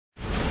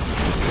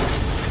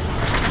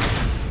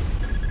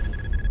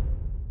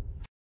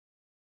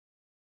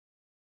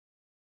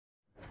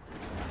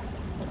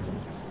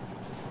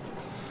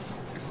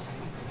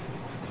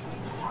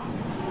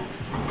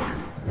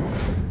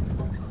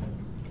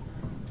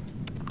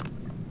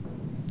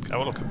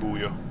Cavolo che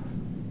buio.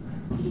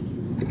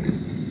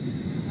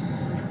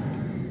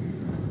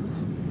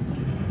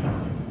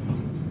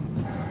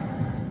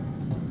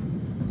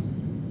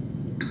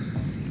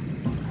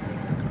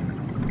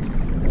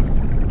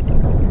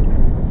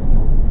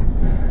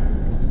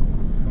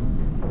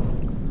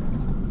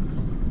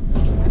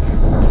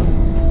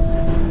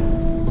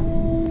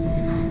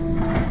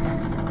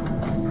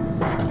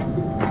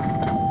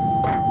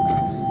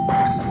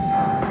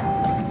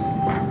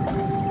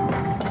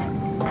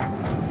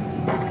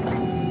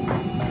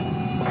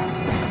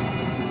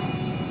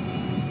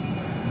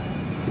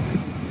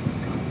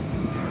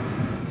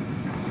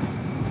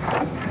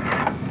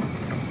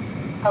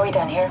 Are we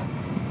done here?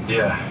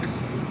 Yeah.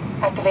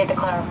 Activate the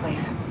climber,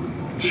 please.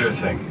 Sure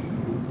thing.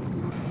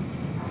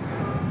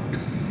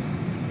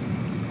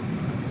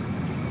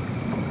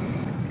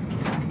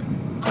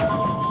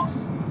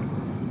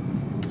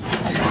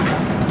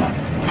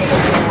 Take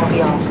us in, we'll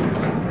be off.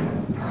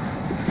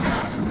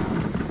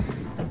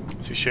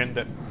 Si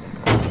scende.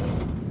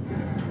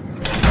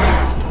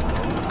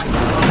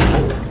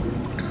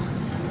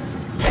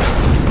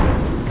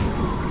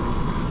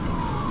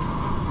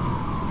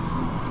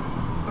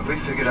 Have we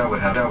figured out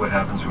what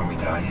happens when we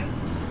die yet?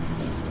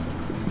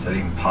 Is that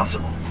even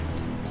possible?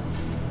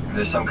 If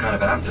there's some kind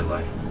of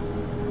afterlife,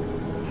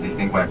 do you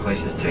think my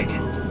place is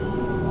taken?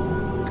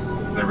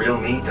 The real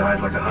me died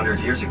like 100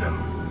 years ago.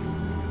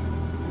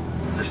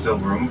 Is there still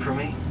room for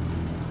me?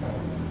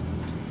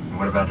 And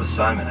what about the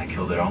Simon I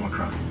killed at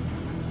Omicron?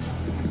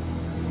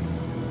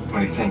 What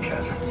do you think,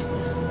 Catherine?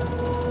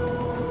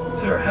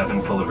 Is there a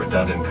heaven full of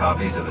redundant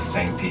copies of the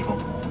same people?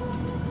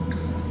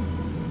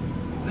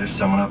 Is there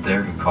someone up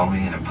there who called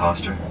me an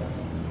imposter?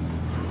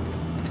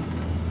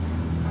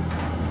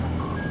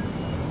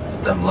 It's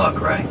dumb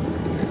luck, right?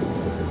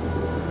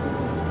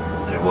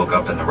 I woke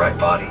up in the right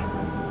body.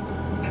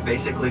 I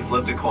basically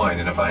flipped a coin,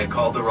 and if I had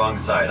called the wrong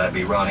side, I'd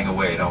be rotting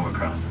away at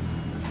Omicron.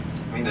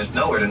 I mean, there's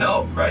nowhere to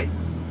know, right?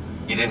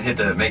 You didn't hit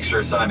the make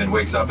sure Simon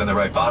wakes up in the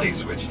right body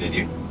switch, did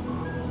you?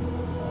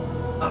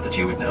 Not that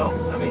you would know.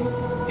 I mean,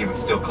 he would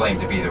still claim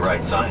to be the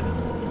right Simon.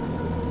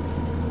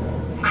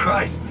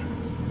 Christ.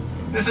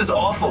 This is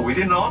awful. We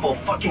did an awful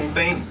fucking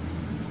thing.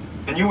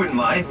 And you wouldn't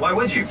mind? Why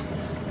would you?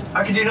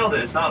 How could you know that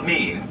it's not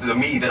me, the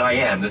me that I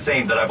am, the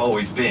same that I've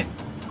always been?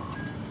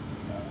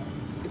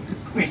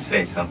 Please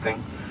say something.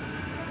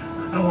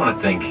 I don't want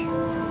to think.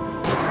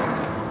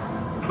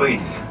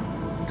 Please.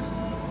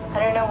 I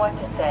don't know what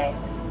to say.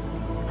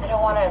 I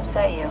don't want to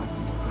upset you.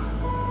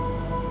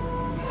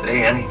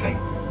 Say anything.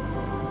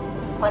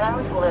 When I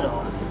was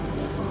little,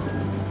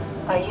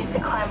 I used to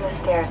climb the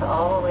stairs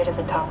all the way to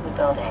the top of the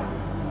building.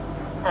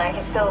 And I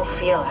could still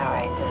feel how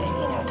I had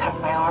to, tuck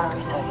my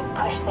arms so I could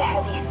push the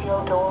heavy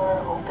steel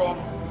door open.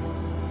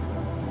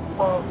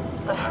 Well,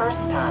 the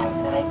first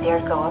time that I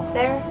dared go up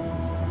there,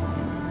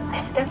 I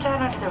stepped out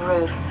onto the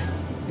roof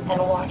and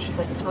watched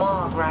the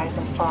smog rise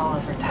and fall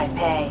over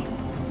Taipei.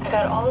 I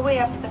got all the way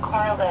up to the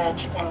corner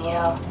ledge and,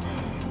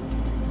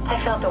 I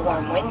felt the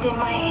warm wind in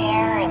my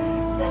hair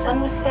and the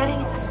sun was setting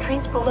and the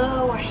streets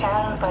below were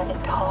shadowed by the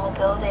tall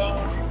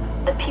buildings.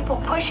 The people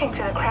pushing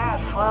through the crowd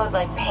flowed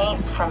like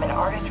paint from an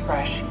artist's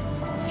brush.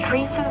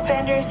 Street food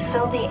vendors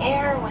filled the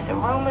air with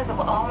aromas of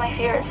all my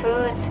favorite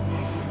foods.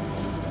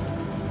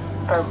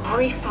 For a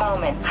brief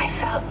moment, I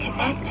felt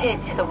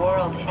connected to the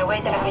world in a way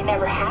that I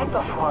never had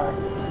before.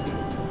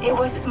 It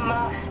was the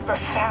most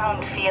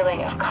profound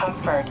feeling of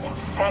comfort and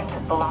sense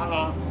of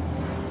belonging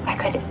I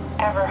could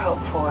ever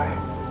hope for.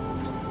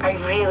 I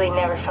really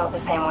never felt the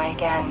same way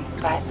again,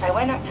 but I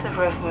went up to the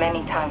roof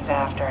many times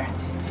after.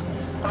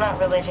 I'm not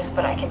religious,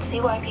 but I can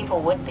see why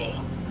people would be.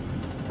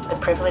 The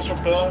privilege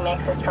of being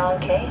makes a strong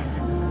case,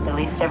 at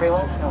least every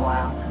once in a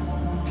while.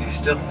 Do you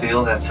still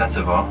feel that sense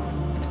of awe?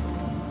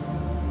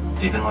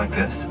 Even like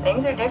this?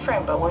 Things are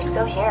different, but we're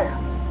still here.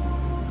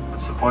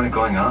 What's the point of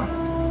going on?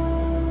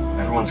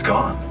 Everyone's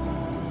gone.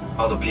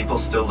 All the people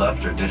still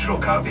left are digital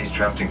copies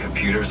trapped in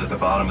computers at the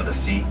bottom of the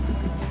sea.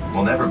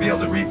 We'll never be able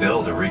to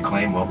rebuild or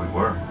reclaim what we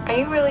were. Are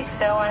you really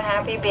so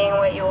unhappy being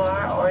what you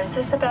are, or is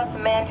this about the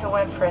man who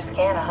went for a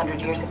scan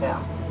 100 years ago?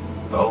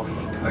 Both,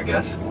 I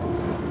guess.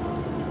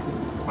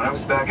 When I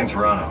was back in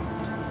Toronto,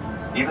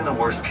 even the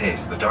worst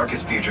case, the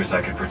darkest futures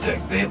I could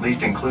predict, they at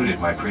least included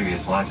my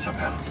previous life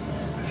somehow.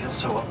 I feel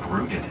so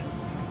uprooted.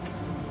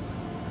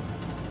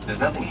 There's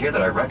nothing here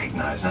that I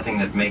recognize, nothing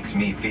that makes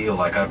me feel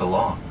like I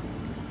belong.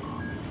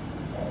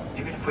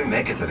 Even if we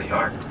make it to the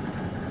Ark,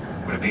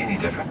 would it be any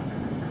different?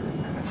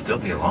 I'd still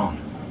be alone.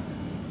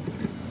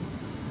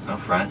 No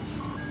friends.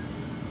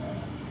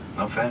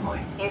 No family.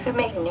 You could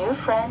make new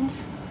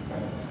friends.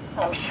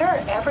 I'm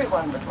sure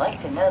everyone would like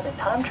to know the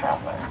time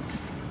traveler.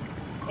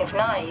 If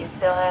not, you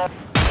still have...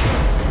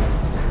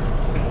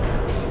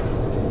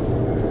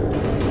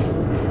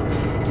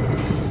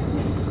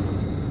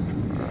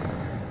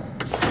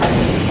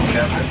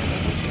 Catherine?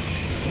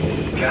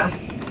 Kath?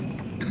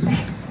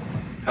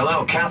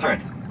 Hello,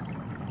 Catherine.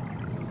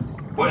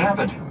 What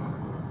happened?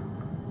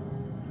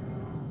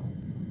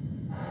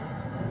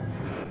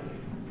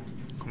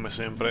 Come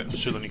sempre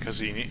succedono i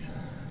casini.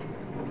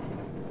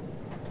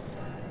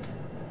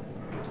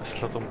 È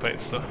saltato un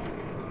pezzo.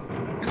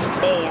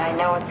 Hey, I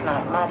know it's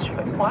not much,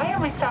 but why have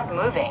we stopped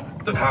moving?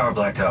 The power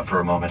blacked out for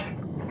a moment.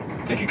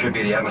 Think it could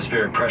be the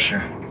atmospheric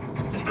pressure.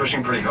 It's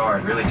pushing pretty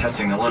hard, really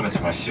testing the limits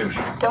of my suit.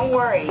 Don't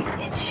worry,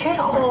 it should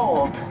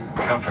hold.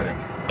 Comforting.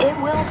 It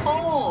will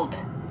hold.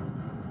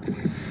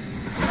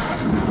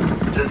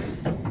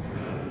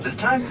 Does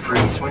time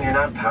freeze when you're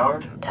not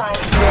powered? Time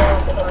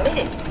feels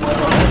emitted when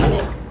we're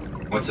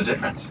moving. What's the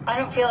difference? I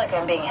don't feel like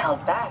I'm being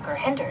held back or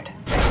hindered.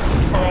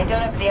 And I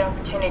don't have the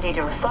opportunity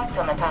to reflect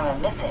on the time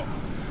I'm missing.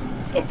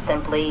 It's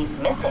simply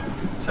missing.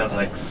 Sounds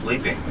like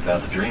sleeping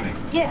without the dreaming.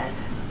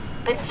 Yes,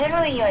 but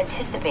generally you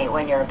anticipate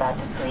when you're about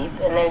to sleep,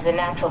 and there's a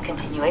natural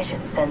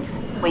continuation since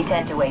we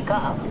tend to wake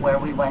up where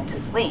we went to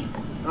sleep.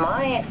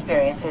 My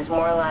experience is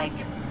more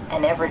like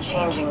an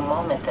ever-changing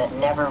moment that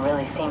never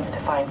really seems to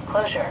find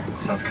closure.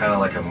 Sounds kind of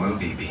like a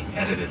movie being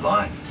edited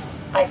live.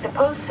 I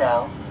suppose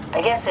so.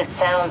 I guess it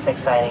sounds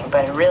exciting,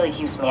 but it really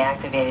keeps me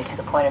activated to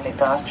the point of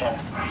exhaustion.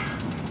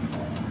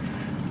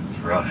 It's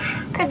rough.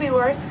 Could be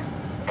worse.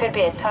 Could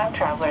be a time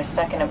traveler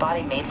stuck in a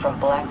body made from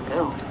black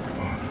goo.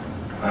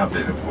 That'd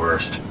be the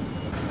worst.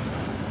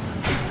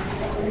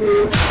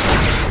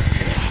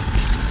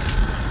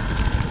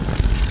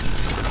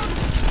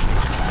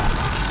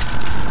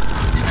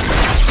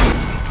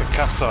 Che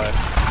cazzo è?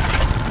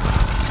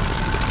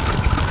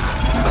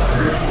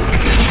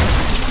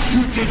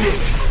 You did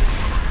it!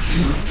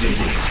 You did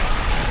it!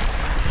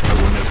 I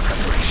will make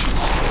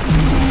preparations.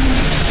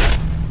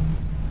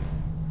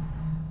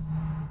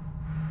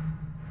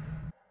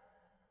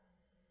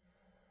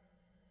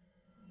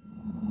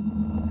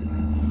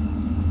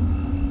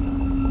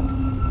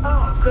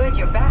 Oh, good,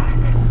 you're back.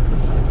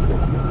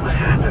 What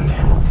happened?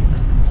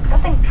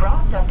 Something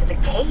dropped onto the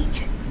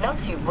cage.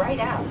 Knocks you right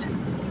out.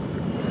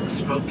 It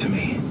spoke to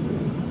me.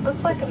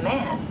 Looked like a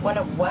man, one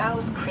of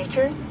WoW's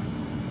creatures.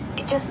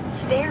 It just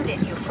stared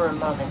at you for a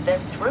moment, then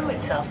threw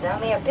itself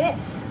down the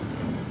abyss.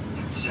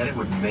 It said it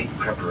would make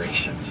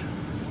preparations.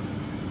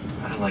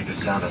 I don't like the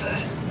sound of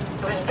that.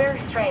 It was very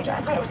strange. I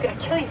thought it was going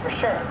to kill you for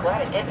sure. I'm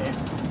glad it didn't.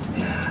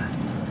 Yeah,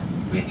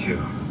 me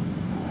too.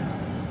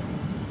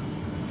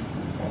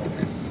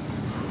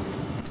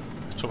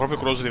 Sono proprio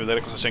curioso di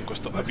vedere cosa c'è in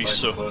questo Looks like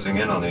abisso. we're closing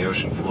in on the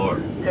ocean floor.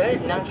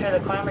 Good, not sure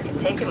the climber can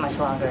take it much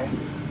longer.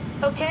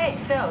 Okay,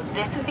 so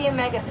this is the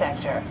Omega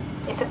Sector.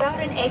 It's about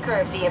an acre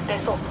of the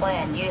abyssal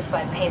plan used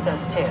by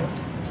Pathos 2.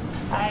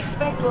 I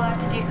expect we'll have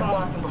to do some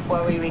walking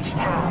before we reach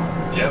town.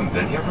 You haven't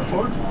been here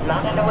before?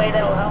 Not in a way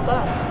that'll help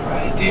us.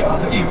 Right, the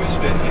other you has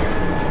been here.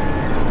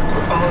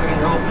 We're following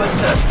your old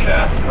footsteps,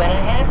 Cat. When I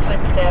had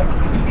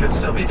footsteps. Could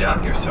still be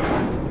down here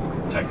somewhere,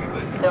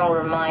 technically. Don't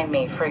remind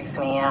me, freaks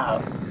me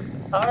out.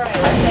 Alright,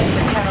 let's head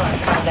for town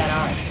and find that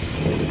arm.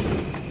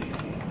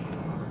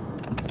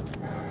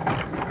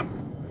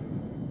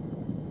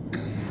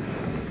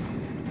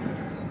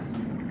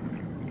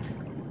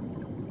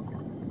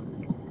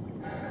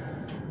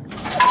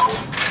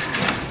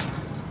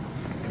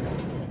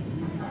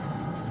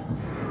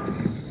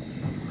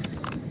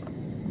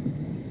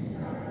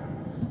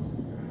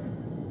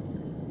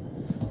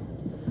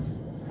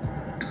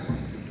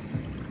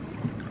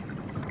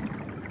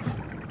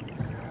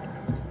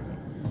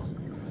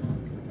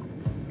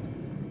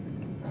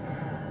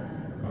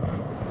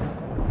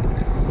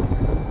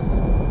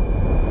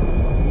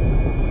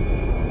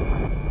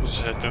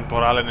 C'è il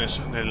temporale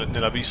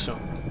nell'abisso.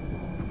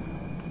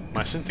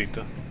 Mai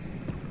sentito?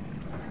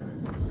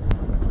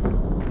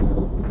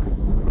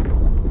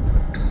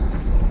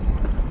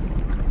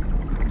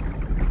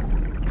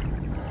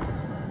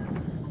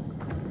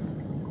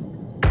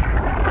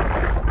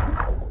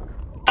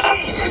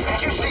 Jesus,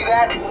 did you see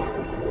that?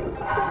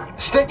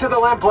 Stick to the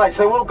lamplights,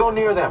 they won't go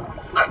near them.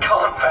 I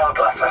can't,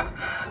 Valglasser.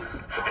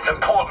 It's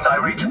important I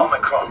reach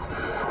Omicron.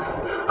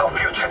 Our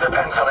future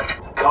depends on it.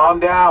 Calm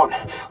down.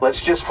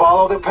 Let's just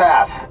follow the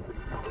path.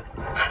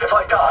 If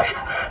I die,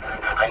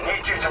 I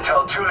need you to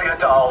tell Julia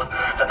Dahl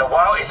that the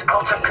WoW is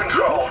out of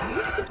control.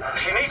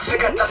 She needs to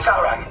get to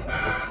Sarang.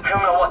 He'll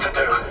know what to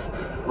do.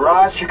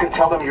 Ross, you can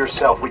tell them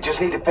yourself. We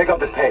just need to pick up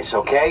the pace,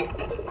 okay?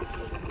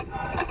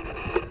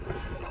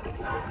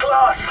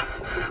 Glass!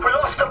 We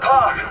lost the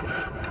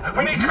path!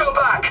 We need to go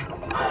back!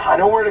 I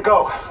know where to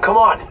go. Come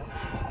on.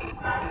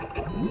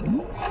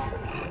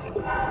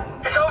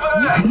 It's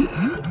over there!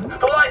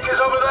 The light is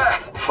over there!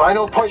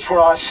 Final push,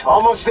 Ross.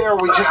 Almost there.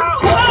 We just...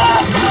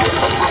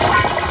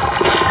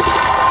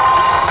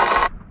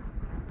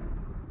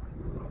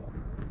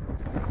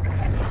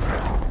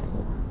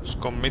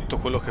 Scommetto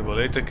quello che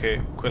volete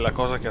che quella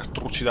cosa che ha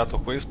trucidato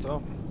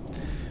questo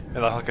è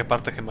da qualche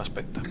parte che mi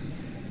aspetta.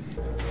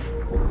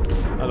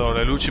 Allora,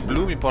 le luci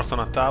blu mi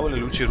portano a tavola,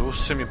 le luci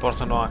rosse mi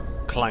portano a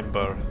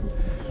climber.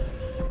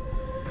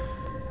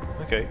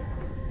 Ok.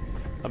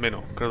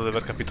 Almeno, credo di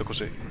aver capito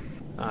così.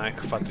 Ah,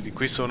 ecco, infatti di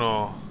qui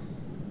sono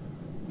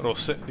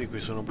rosse, di qui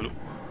sono blu.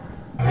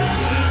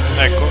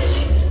 Ecco.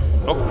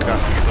 Oh,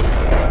 cazzo.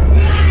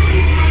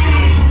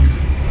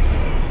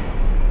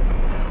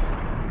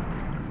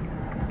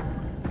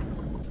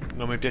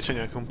 Non mi piace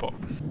neanche un po'.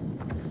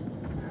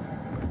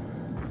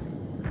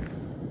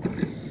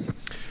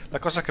 La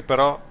cosa che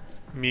però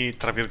mi,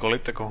 tra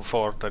virgolette,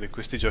 conforta di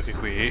questi giochi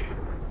qui,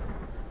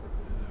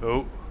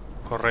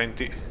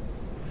 correnti,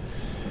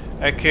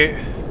 è che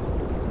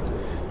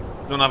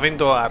non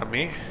avendo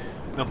armi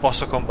non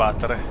posso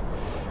combattere,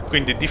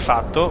 quindi di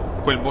fatto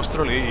quel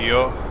mostro lì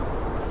io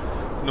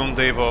non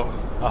devo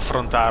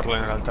affrontarlo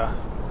in realtà,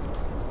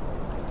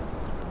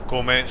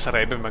 come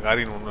sarebbe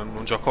magari in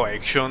un gioco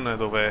action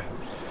dove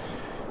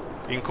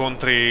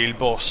incontri il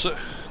boss,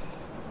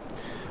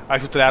 hai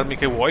tutte le armi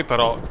che vuoi,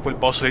 però quel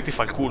boss lì ti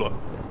fa il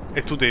culo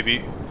e tu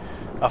devi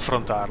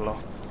affrontarlo.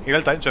 In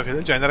realtà in giochi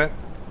del genere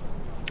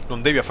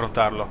non devi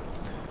affrontarlo,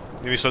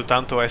 devi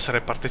soltanto essere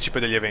partecipe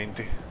degli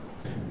eventi.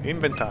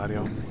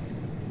 Inventario,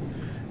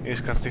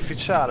 esca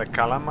artificiale,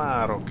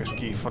 calamaro, che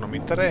schifo, non mi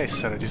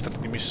interessa, registrati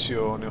di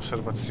missione,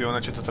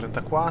 osservazione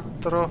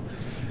 134,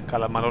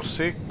 calamaro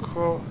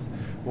secco,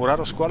 un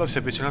raro squalo si è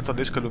avvicinato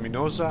all'esca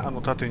luminosa, ha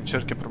nuotato in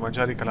cerchio per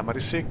mangiare i calamari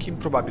secchi,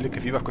 improbabile che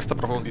viva a questa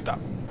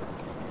profondità.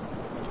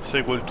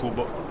 Seguo il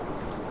tubo.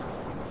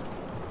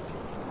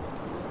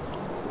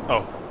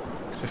 Oh,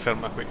 si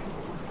ferma qui.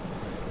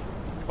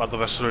 Vado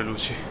verso le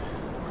luci.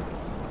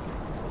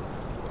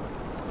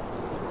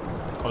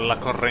 Con la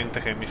corrente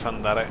che mi fa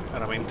andare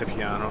veramente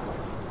piano.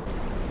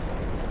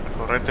 La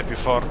corrente è più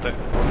forte.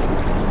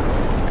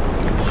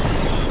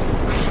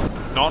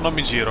 No, non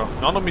mi giro.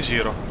 No, non mi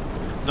giro.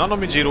 No, non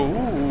mi giro.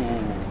 Oh,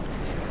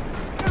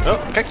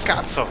 che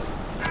cazzo.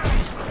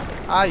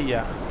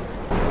 Aia.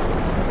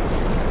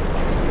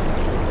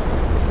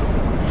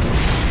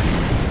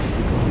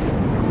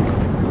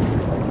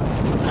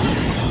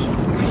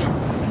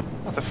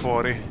 Andate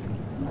fuori.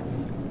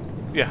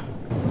 Via.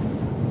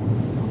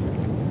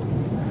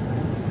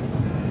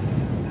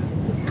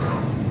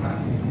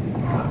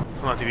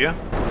 Sono andati via?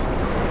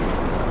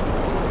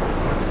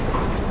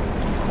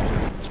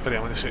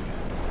 Speriamo di sì.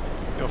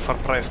 Devo far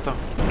presto.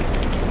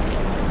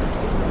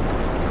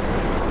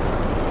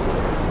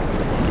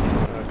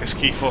 Che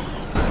schifo.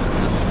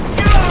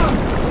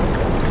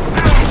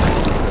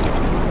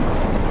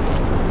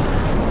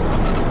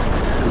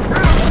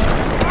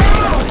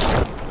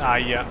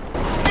 Aia.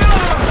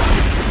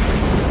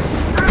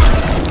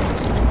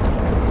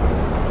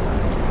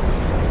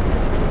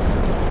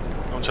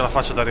 Non ce la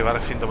faccio ad arrivare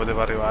fin dove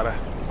devo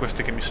arrivare.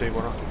 Questi che mi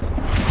seguono.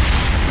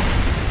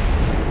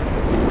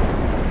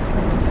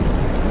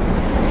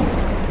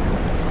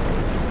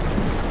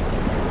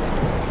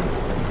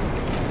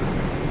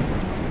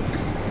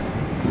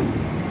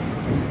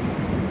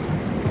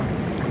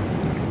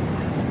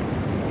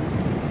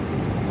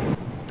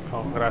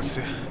 Oh,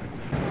 grazie.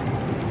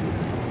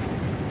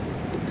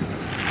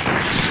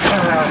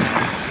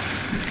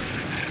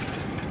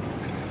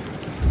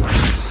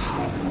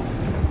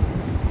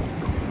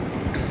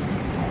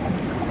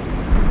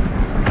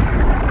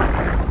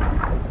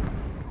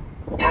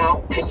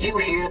 Can you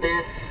hear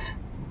this?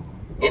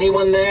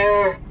 Anyone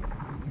there?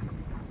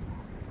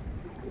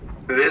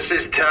 This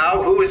is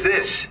Tao. Who is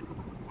this?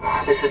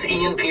 This is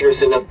Ian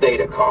Peterson of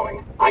Theta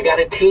calling. I got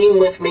a team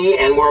with me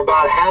and we're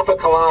about half a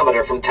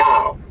kilometer from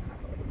Tao.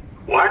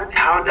 What?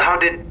 How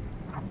did...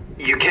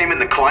 You came in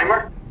the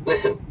climber?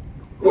 Listen,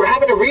 we're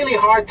having a really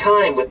hard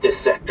time with this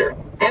sector.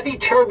 Heavy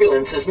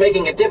turbulence is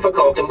making it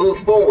difficult to move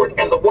forward,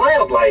 and the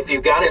wildlife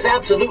you got is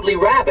absolutely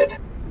rabid.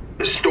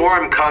 The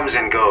storm comes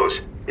and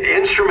goes. The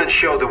instruments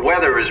show the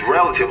weather is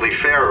relatively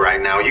fair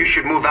right now. You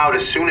should move out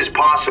as soon as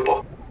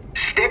possible.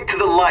 Stick to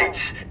the lights.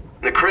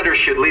 The critters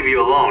should leave you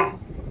alone.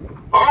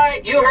 All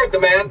right, you heard the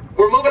man.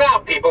 We're moving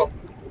out, people.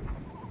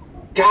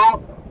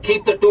 Tao,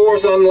 keep the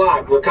doors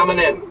unlocked. We're coming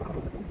in.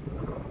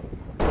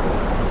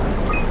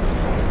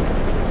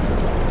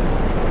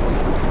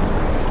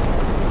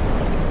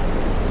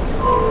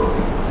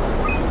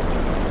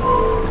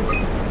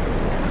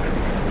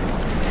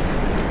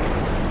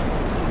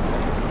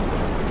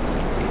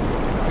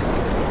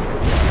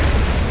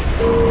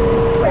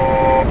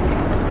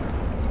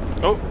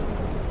 Oh.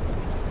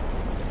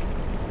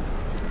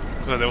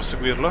 Cosa devo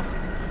seguirlo?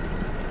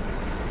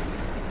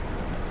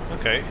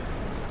 Ok.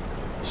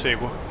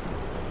 Seguo.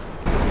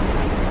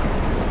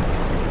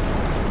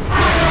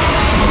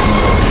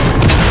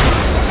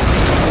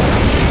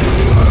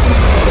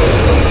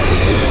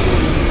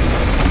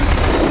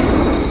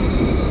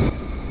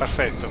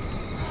 Perfetto.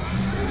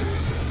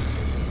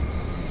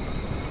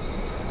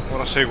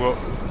 Ora seguo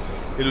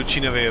le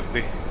lucine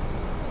verdi.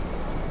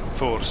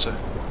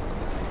 Forse.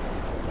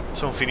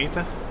 Sono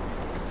finite?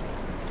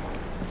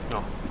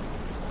 No.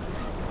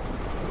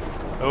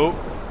 Oh.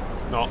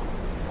 No.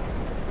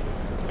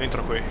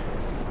 Entro qui.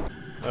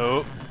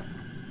 Oh.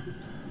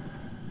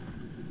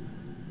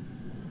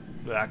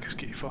 Ah, che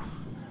schifo.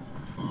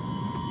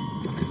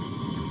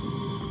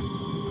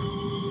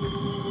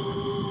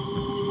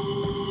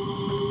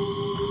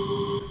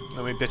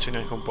 Non mi piace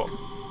neanche un po'.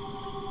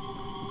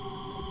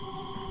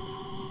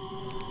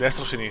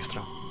 Destra o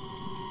sinistra?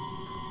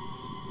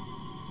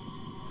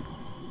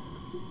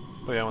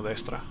 Proviamo a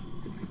destra.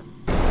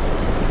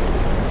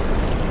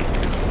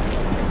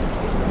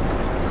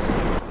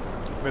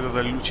 Vedo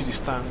delle luci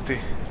distanti.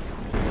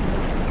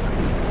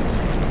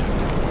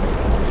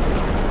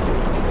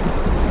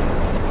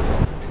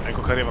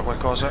 Comunque arriva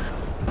qualcosa.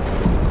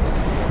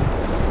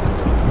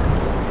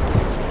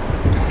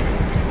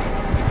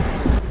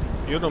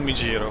 Io non mi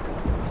giro.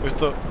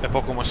 Questo è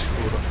poco ma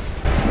sicuro.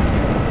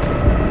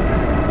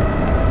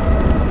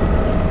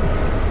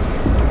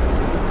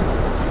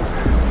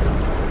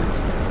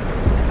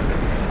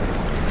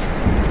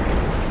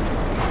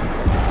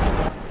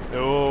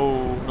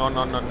 Oh, no,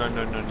 no, no, no,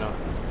 no, no, no.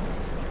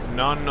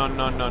 No, no,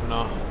 no, no,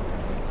 no.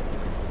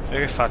 E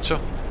che faccio?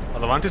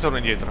 Vado avanti e torno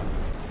indietro.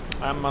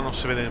 Ma non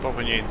si vede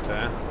proprio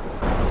niente,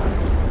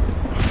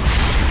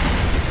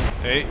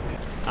 Ehi,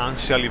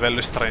 ansia a livello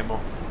estremo.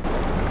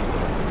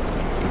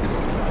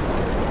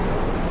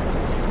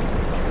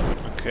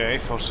 Ok,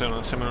 forse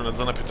siamo in una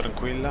zona più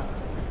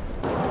tranquilla.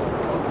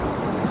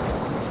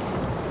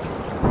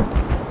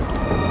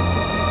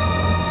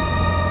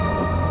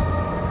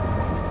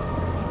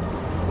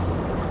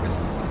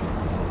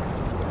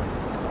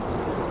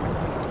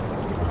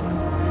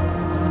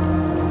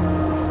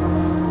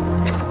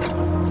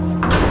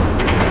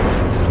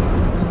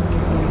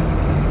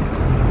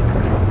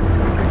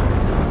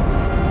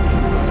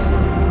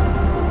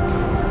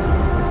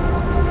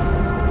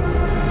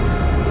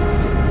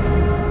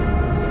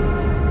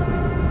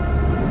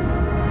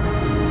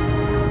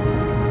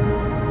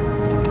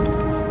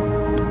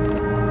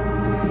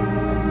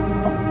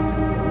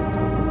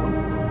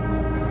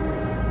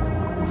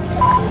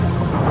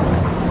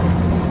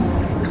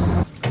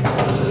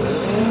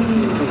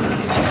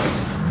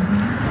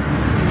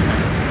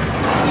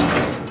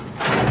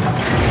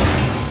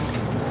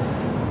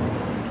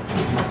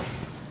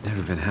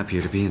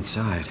 Happier to be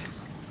inside.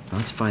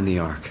 Let's find the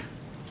Ark.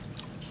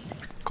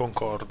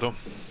 Concordo.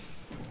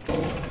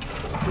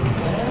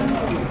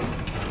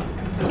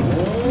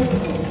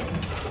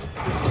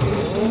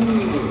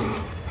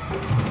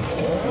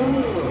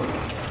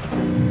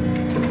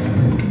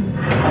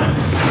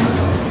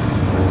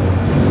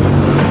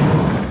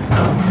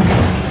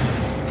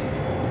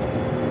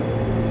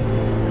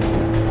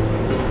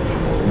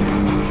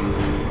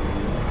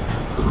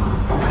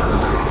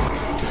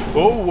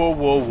 Wow, wow,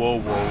 wow,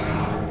 wow, wow.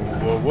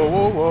 Wow, wow,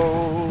 wow,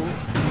 wow.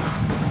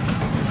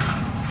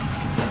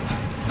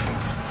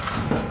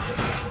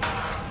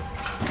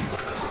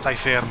 Stai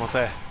fermo,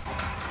 te.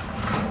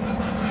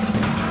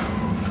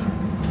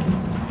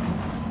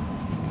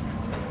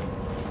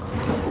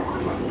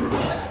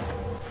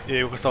 E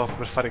io stavo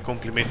per fare i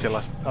complimenti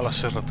alla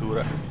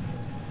serratura.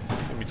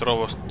 E mi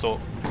trovo sto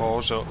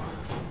coso.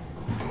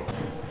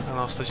 Ah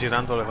no, sta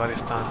girando le varie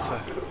stanze.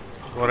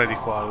 Ora è di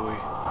qua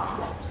lui.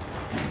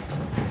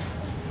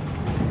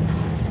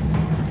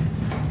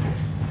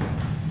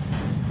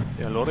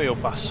 E allora io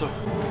passo.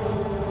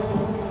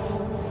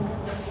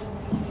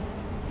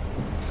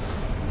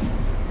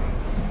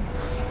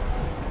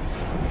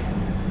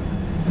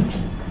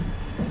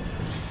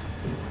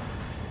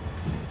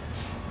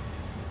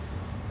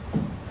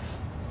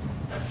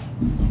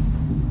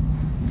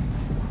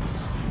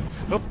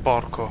 Oh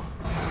porco.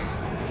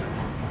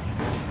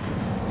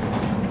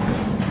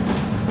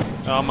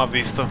 No, m'ha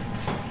visto.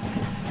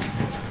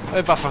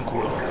 E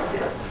vaffanculo.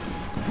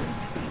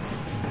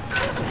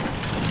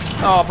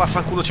 No,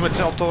 vaffanculo, ci mette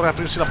 8 ore a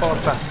aprirsi la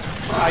porta.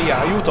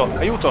 Aia, aiuto,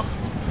 aiuto.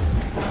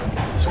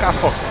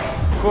 Scappo,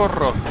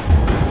 corro.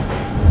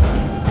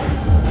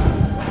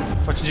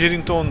 Faccio giri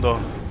in tondo.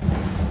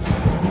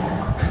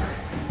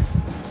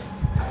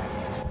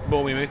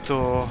 Boh, mi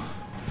metto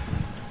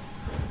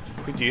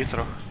qui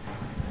dietro.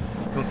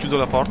 Non chiudo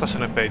la porta, se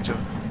no è peggio.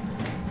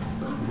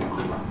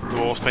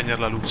 Devo spegnere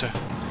la luce.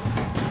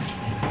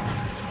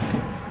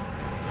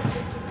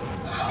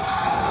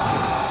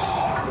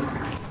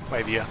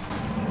 Vai via.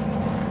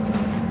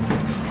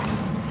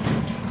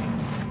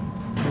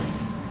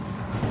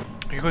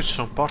 E qui ci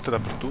sono porte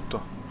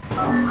dappertutto.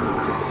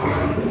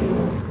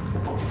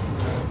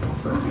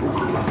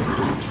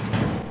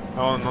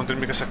 Oh, non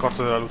dirmi che si è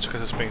accorto della luce che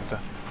si è spenta.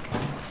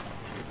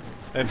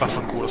 E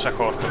vaffanculo, si è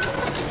accorto.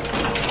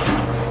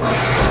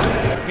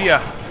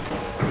 Via!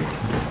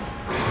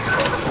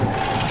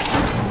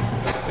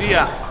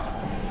 Via!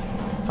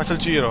 Faccio il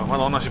giro.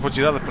 Madonna, si può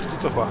girare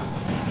dappertutto qua.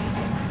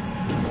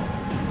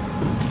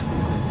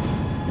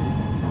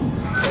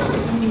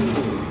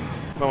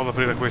 Provo ad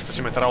aprire questa,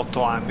 ci metterà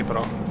 8 anni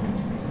però.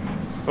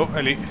 Oh,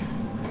 è lì.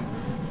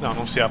 No,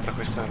 non si apre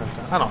questa in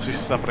realtà. Ah no, si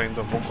sta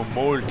aprendo con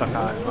molta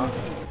calma.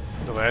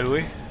 Dov'è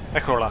lui?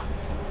 Eccolo là.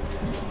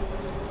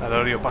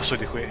 Allora io passo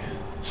di qui.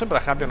 Sembra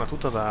che abbia una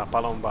tuta da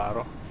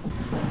palombaro.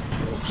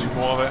 Si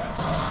muove.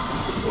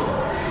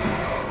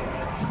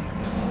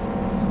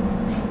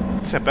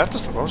 Si è aperto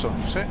sto coso?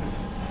 Sì.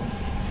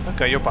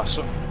 Ok, io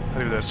passo.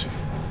 Arrivederci.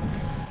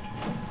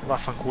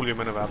 Vaffanculo, io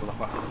me ne vado da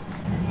qua.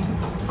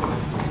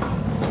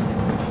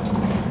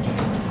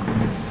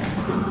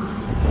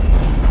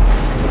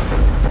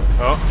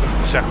 Oh,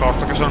 si è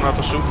accorto che sono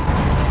andato su.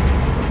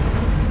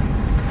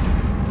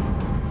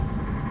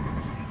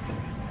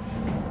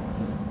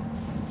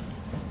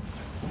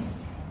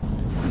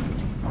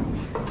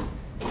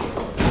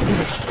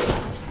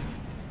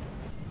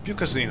 Più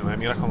casino,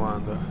 mi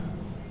raccomando.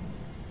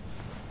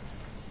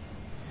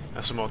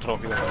 Adesso me lo trovo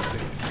qui davanti.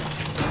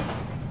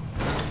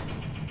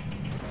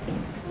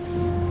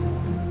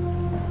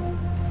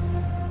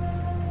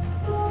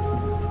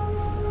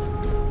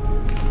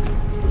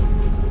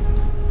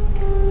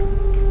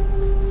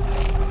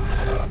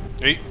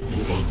 Ehi.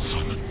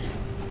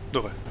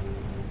 Dov'è?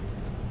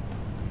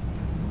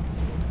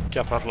 Chi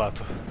ha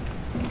parlato?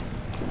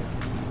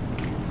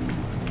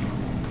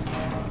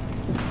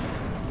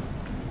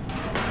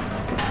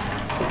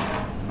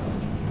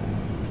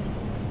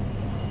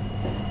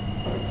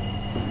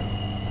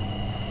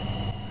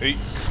 Ehi.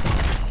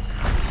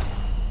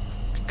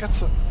 Che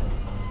cazzo?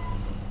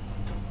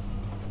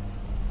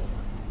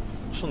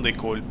 Sono dei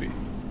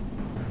colpi.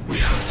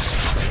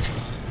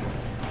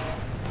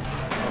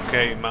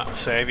 Ok, ma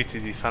se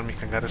eviti di farmi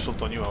cagare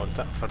sotto ogni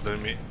volta,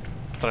 perdermi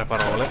 3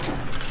 parole.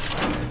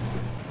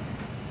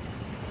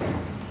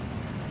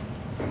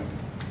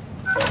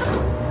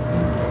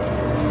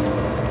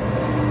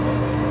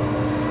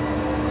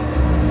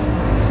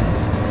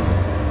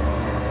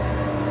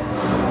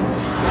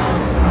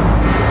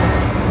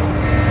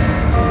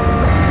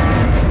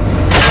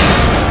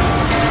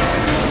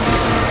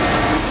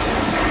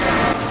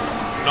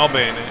 No,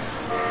 bene.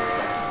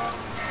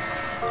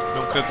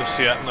 Non credo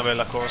sia una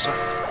bella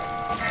cosa.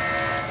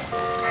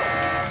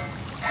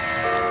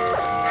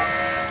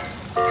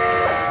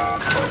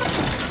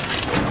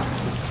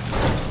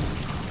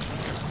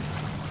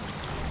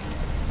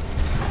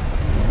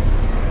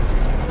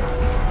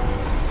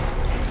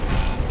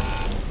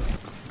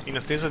 In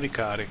attesa di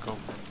carico.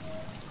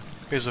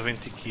 Peso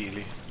 20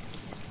 kg.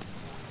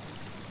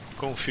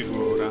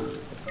 Configura.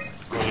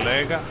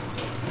 Collega.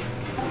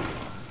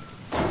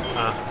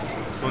 Ah,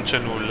 non c'è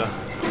nulla.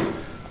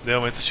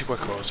 Devo metterci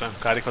qualcosa.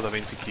 Carico da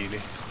 20 kg.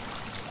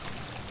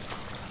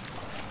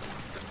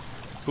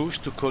 Push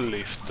to call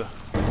lift.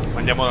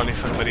 Andiamo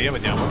all'infermeria,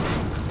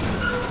 vediamo.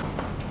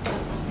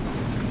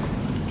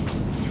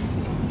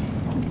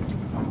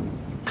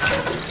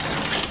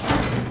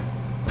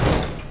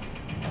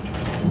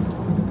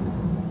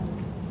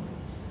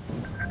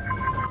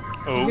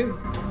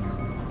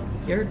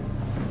 You're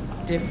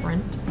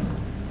different.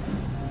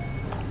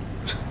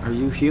 Are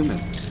you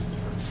human?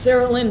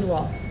 Sarah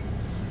Lindwall,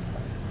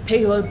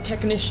 payload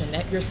technician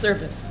at your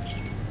service.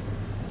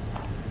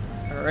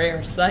 A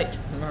rare sight,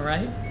 am I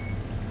right?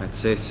 I'd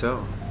say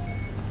so.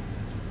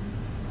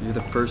 You're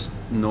the first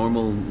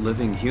normal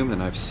living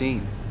human I've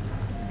seen.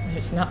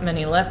 There's not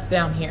many left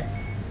down here.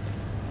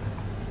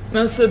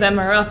 Most of them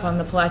are up on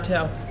the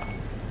plateau.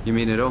 You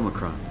mean at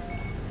Omicron?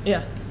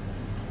 Yeah.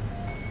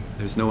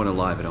 There's no one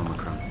alive at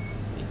Omicron.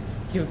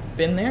 You've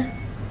been there?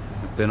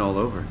 I've been all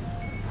over.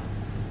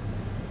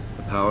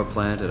 The power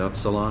plant at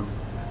Upsilon,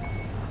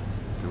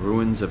 the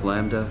ruins of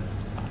Lambda,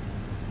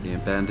 the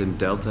abandoned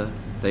Delta,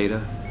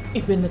 Theta.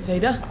 You've been to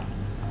Theta?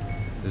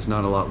 There's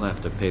not a lot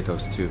left of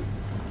Pathos 2.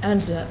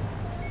 And,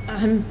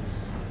 I'm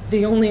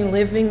the only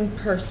living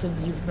person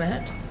you've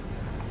met?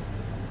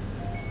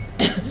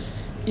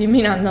 You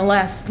mean I'm the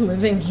last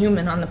living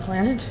human on the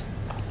planet?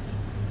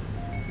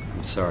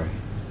 I'm sorry.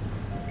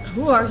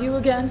 Who are you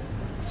again?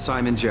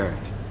 Simon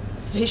Jarrett.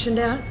 Stationed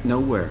out?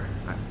 Nowhere.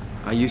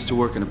 I used to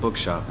work in a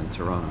bookshop in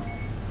Toronto.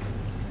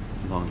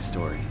 Long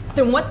story.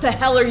 Then what the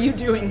hell are you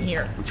doing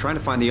here? I'm trying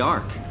to find the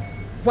Ark.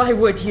 Why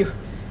would you?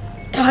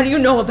 How do you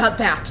know about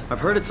that? I've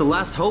heard it's the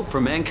last hope for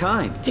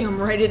mankind. Damn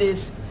right it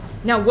is.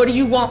 Now what do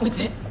you want with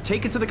it?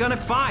 Take it to the Gun at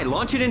Phi.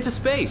 Launch it into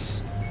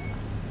space.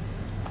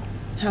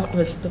 That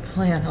was the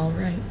plan, all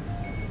right.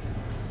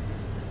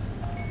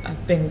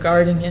 I've been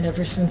guarding it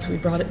ever since we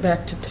brought it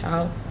back to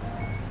Tau.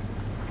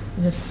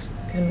 Just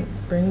couldn't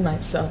bring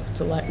myself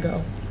to let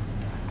go.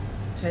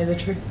 To tell you the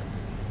truth,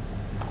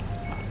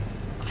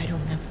 I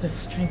don't have the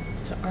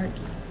strength to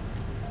argue.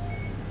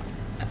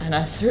 And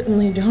I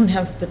certainly don't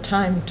have the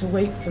time to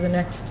wait for the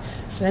next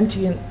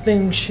sentient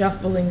thing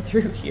shuffling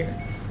through here.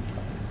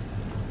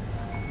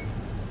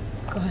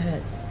 Go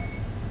ahead.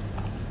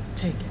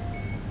 Take it.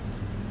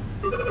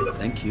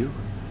 Thank you.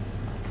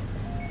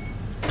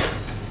 Can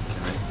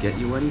I get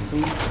you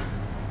anything?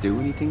 Do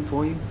anything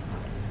for you?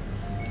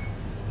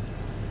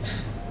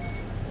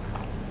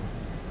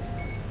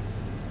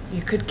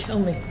 You could kill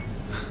me.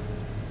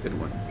 Good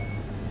one.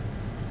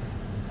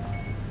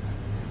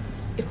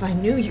 If I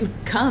knew you'd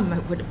come, I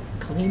would have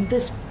cleaned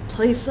this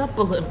place up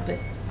a little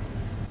bit.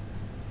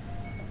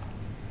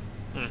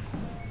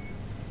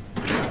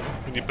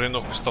 Quindi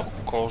prendo questo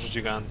coso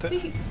gigante.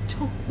 Please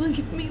don't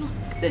leave me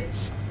like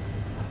this.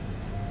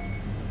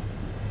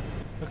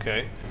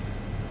 Ok.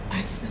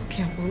 I still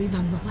can't believe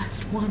I'm the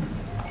last one.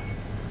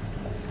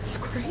 It's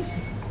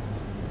crazy.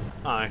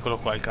 Ah, eccolo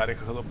qua il carico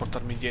che devo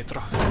portarmi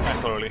dietro.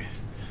 Eccolo lì.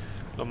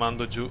 Lo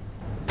mando giù.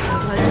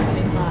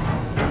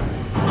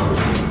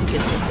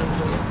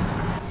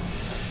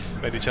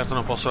 Beh, di certo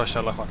non posso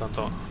lasciarla qua,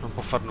 tanto non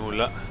può far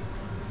nulla,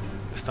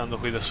 stando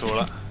qui da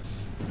sola.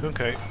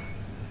 Ok.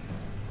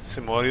 Se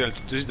muori dal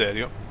tuo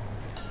desiderio.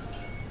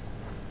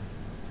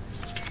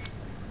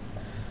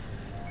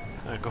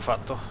 Ecco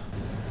fatto.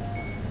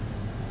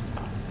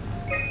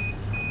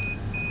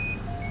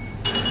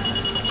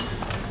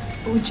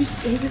 Would you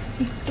stay with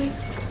me,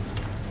 please?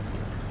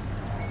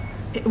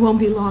 It won't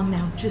be long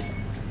now.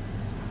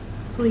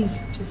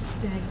 Please, just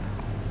stay.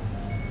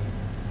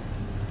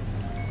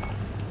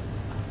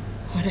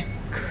 What a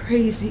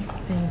crazy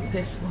thing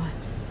this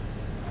was.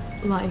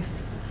 Life.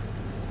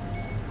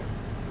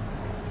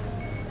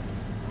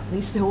 At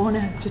least I won't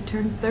have to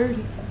turn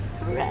 30.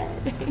 Hooray!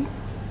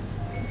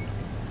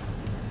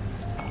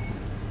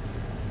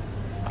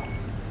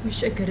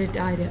 Wish I could have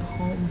died at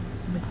home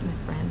with my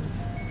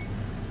friends.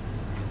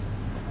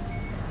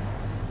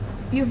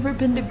 You ever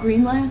been to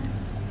Greenland?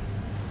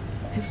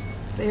 It's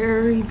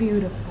very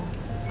beautiful.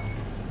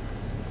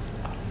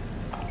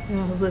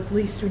 Well, at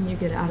least when you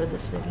get out of the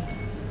city.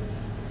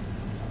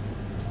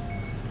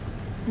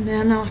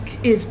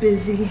 Manok is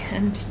busy,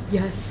 and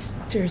yes,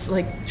 there's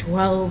like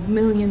 12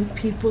 million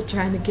people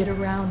trying to get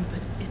around,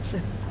 but it's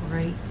a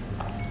great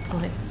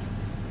place.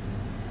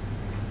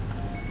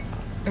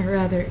 Or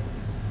rather,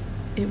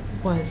 it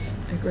was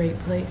a great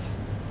place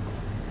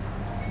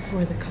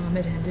before the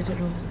comet ended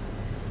it all.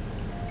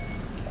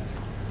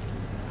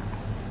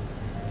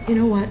 You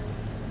know what?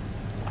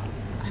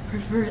 I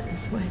prefer it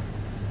this way.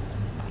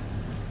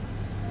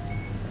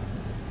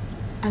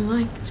 I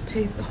liked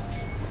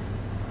pathos.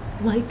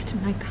 Liked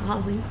my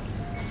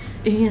colleagues.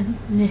 Ian,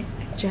 Nick,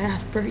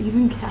 Jasper,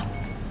 even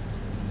Catherine.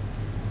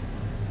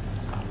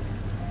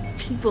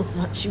 People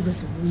thought she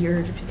was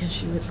weird because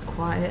she was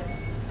quiet,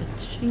 but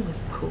she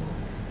was cool.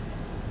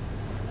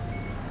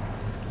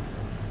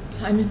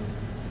 Simon,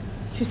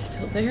 you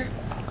still there?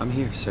 I'm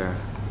here,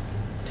 Sarah.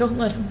 Don't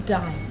let him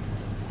die,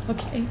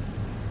 okay?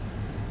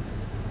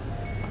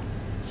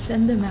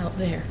 Send them out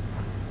there.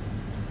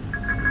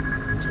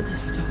 To the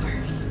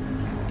stars.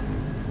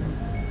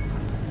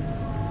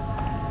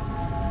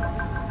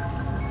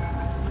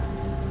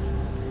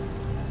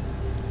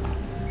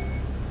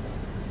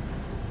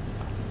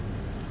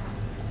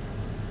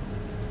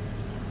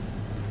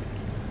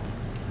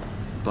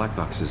 Black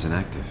box is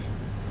inactive.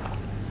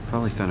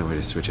 Probably found a way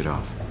to switch it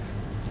off.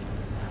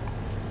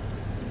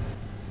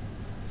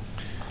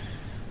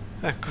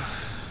 Ecco.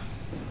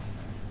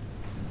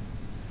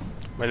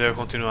 Meglio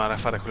continuare a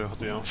fare quello che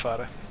dobbiamo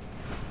fare.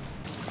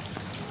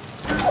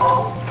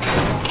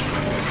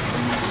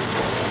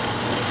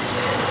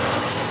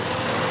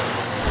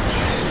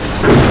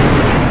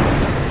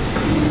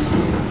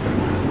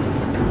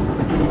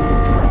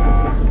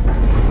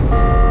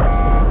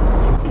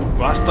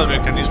 Guasta il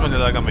meccanismo di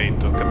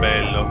allagamento, che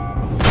bello.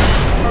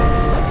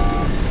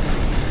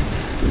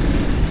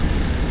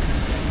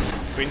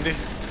 Quindi,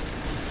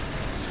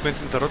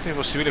 sequenza interrotta, è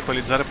impossibile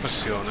equalizzare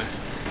pressione.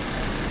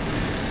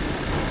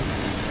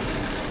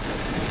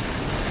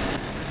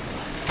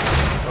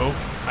 Oh,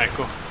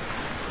 ecco,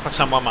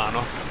 facciamo a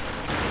mano.